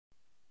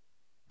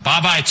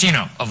Bob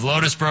Iaccino of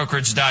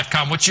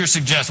LotusBrokerage.com. What's your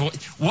suggestion?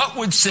 What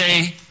would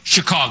say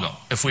Chicago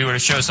if we were to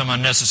show some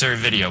unnecessary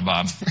video,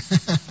 Bob?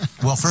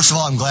 Well, first of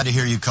all, I'm glad to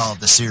hear you call it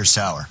the Sears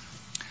Tower.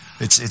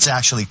 It's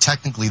actually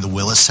technically the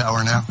Willis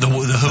Tower now. The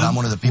who? I'm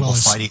one of the people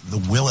fighting the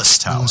Willis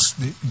Tower. Willis,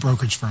 the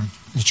brokerage firm.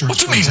 What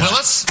do you mean,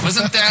 Willis?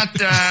 Wasn't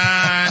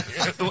that,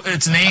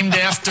 it's named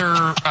after...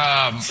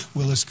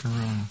 Willis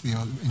Carone.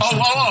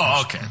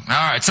 Okay.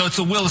 All right. So it's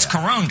the Willis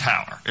Carone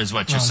Tower is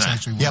what you're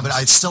saying. Yeah, but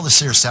it's still the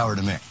Sears Tower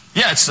to me.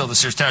 Yeah, it's still the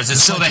Sears Tower. Is it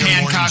still the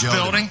Hancock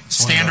building?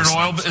 Standard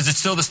Oil? Is it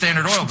still the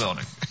Standard Oil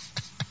building?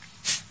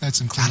 That's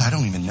in Cleveland. God, I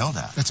don't even know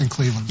that. That's in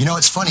Cleveland. You know,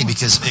 it's funny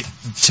because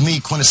to me,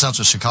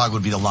 quintessential Chicago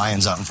would be the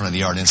Lions out in front of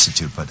the Art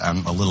Institute, but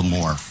I'm a little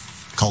more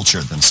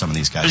cultured than some of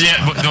these guys. Yeah,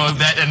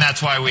 and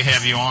that's why we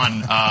have you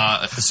on.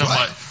 So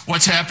right.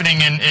 What's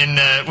happening in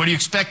what do you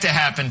expect to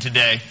happen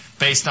today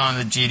based on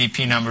the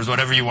GDP numbers,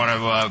 whatever you want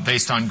to,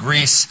 based on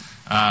Greece,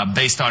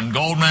 based on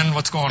Goldman,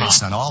 what's going on?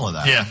 Based on all of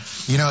that. Yeah.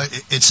 You know,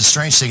 it's a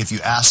strange thing. If you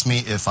asked me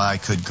if I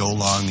could go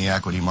long the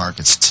equity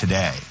markets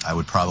today, I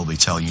would probably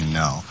tell you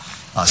no.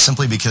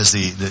 Simply because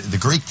the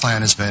Greek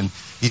plan has been,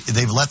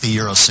 they've let the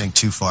euro sink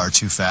too far,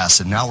 too fast,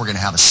 and now we're going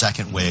to have a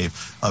second wave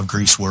of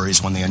Greece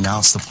worries when they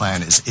announce the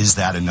plan. Is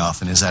that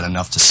enough, and is that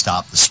enough to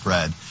stop the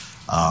spread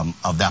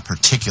of that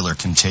particular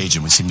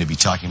contagion? We seem to be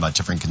talking about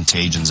different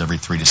contagions every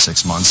 3 to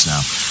 6 months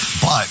now.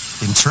 But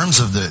in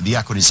terms of the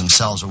equities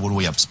themselves, what are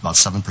we up about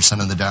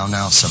 7% in the Dow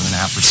now,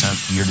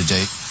 7.5% year to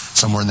date,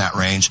 somewhere in that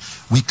range.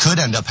 We could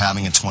end up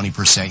having a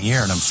 20%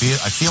 year, and I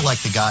feel like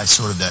the guy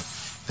sort of that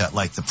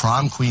like the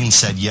prom queen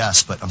said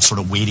yes, but I'm sort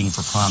of waiting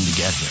for prom to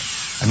get here.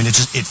 I mean,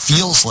 it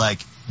feels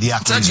like the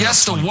equities are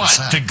yes to what?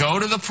 To go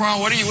to the prom?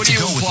 What do you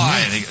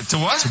imply?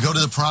 To what? To go to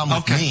the prom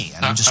with me,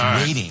 and I'm just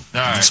waiting.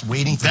 I'm just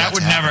waiting for that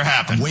would never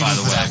happen. I'm waiting by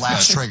the for way. that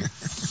last trigger.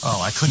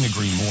 Oh, I couldn't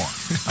agree more.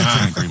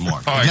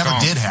 It never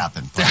did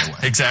happen, by the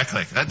way.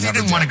 Exactly. You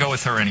didn't want to go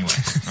with her anyway,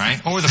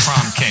 right? Or the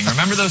prom king.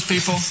 Remember those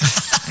people?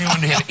 You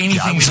wanted to have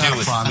anything to do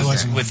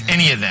with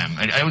any of them.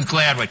 I was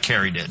glad what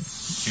Kerry did.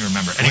 You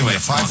remember. Anyway,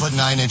 5'9"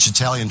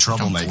 Italian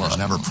troublemakers,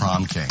 never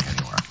prom king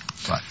anywhere.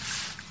 But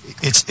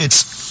it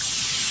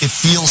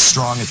feels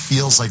strong. It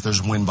feels like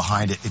there's wind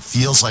behind it. It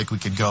feels like we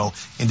could go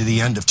into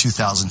the end of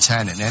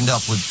 2010 and end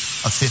up with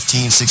a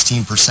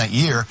 15-16%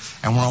 year,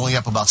 and we're only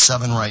up about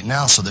 7 right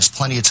now, so there's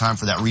plenty of time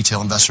for that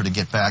retail investor to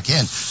get back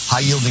in.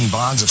 High-yielding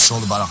bonds have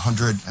sold about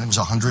 100, I think it was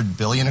 100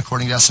 billion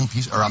according to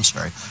S&P, or I'm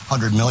sorry,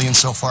 100 million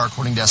so far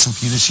according to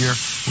S&P this year,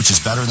 which is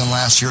better than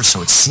last year,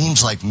 so it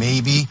seems like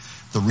maybe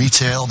the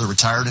retail, the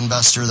retired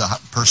investor, the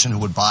person who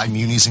would buy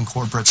munis and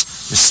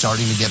corporates is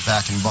starting to get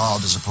back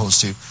involved as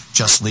opposed to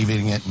just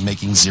leaving it and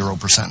making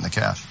 0% in the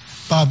cash.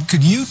 Bob,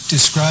 could you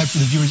describe for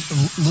the viewers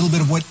a little bit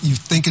of what you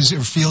think is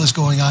or feel is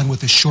going on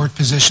with the short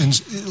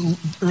positions?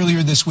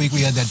 Earlier this week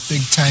we had that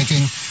big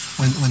tanking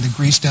when the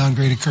Greece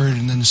downgrade occurred,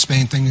 and then the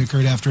Spain thing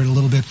occurred after it a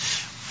little bit.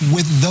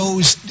 With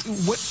those,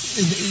 what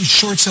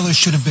short sellers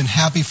should have been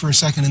happy for a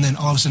second, and then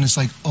all of a sudden it's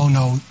like, oh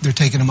no, they're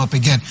taking them up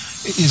again.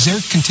 Is there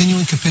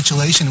continuing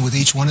capitulation with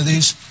each one of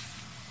these?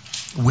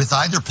 With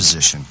either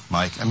position,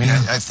 Mike. I mean,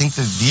 I think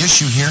that the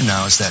issue here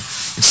now is that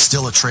it's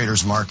still a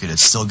trader's market.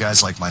 It's still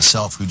guys like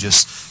myself who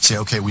just say,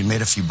 okay, we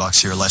made a few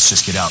bucks here, let's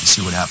just get out and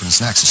see what happens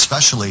next,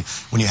 especially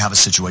when you have a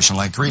situation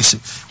like Greece.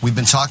 We've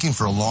been talking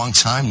for a long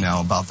time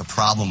now about the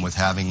problem with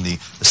having the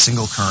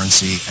single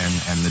currency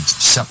and the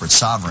separate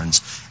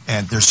sovereigns.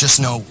 And there's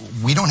just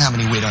we don't have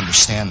any way to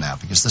understand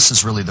that because this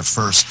is really the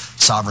first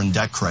sovereign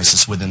debt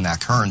crisis within that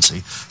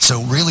currency.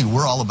 So really,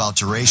 we're all about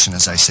duration,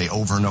 as I say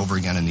over and over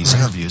again in these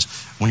interviews.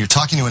 When you're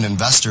talking to an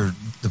investor,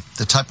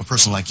 the type of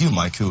person like you,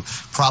 Mike, who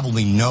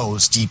probably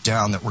knows deep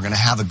down that we're going to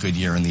have a good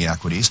year in the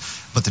equities,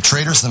 but the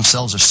traders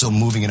themselves are still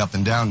moving it up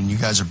and down, and you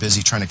guys are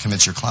busy trying to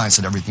convince your clients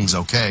that everything's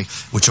okay,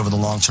 which over the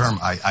long term,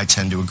 I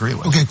tend to agree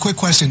with. Okay, quick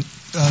question.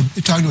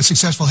 Talking to a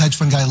successful hedge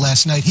fund guy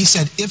last night, he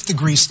said if the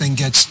Greece thing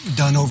gets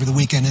done over the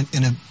weekend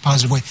in a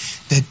positive way,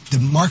 that the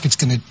market's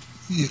going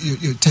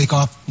to take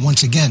off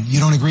once again. You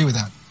don't agree with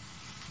that?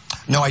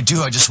 No, I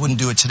do. I just wouldn't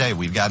do it today.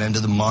 We've got end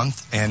of the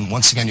month, and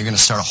once again, you're going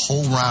to start a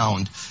whole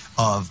round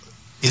of,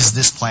 is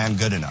this plan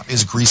good enough?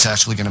 Is Greece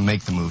actually going to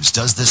make the moves?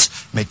 Does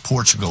this make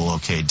Portugal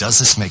okay? Does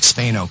this make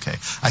Spain okay?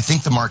 I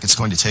think the market's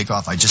going to take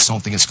off. I just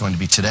don't think it's going to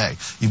be today.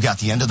 You've got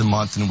the end of the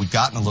month, and we've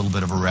gotten a little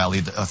bit of a rally,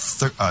 a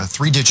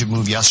three-digit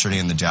move yesterday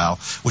in the Dow,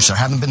 which there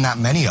haven't been that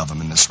many of them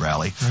in this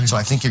rally. Right. So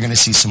I think you're going to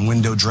see some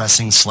window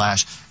dressing /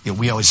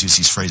 we always use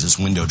these phrases,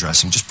 window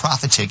dressing, just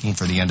profit-taking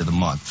for the end of the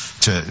month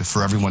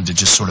for everyone to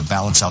just sort of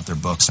balance out their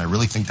books. And I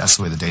really think that's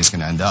the way the day's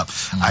going to end up.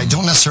 I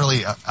don't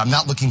necessarily, I'm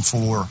not looking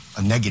for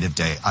a negative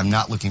day. I'm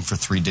not looking for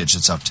 3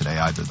 digits up today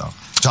either, though.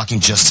 I'm talking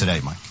just today,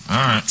 Mike. All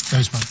right.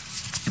 Thanks,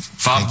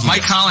 Bob.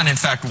 Mike Holland, in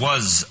fact,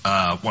 was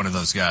one of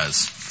those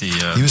guys. He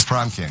was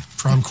prom king.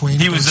 Prom queen.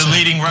 He was the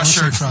leading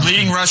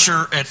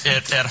rusher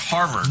at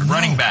Harvard,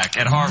 running back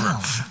at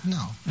Harvard.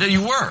 No. No,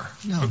 you were.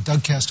 No,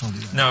 Doug Cass told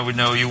you that.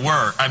 No, you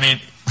were. I mean,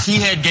 he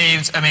had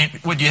games. I mean,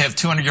 would you have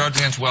 200 yards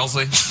against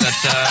Wellesley?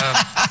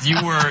 That you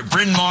were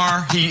Bryn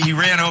Mawr. He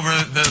ran over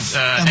the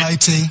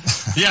MIT.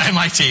 Yeah,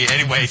 MIT.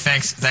 Anyway,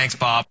 thanks,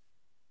 Bob.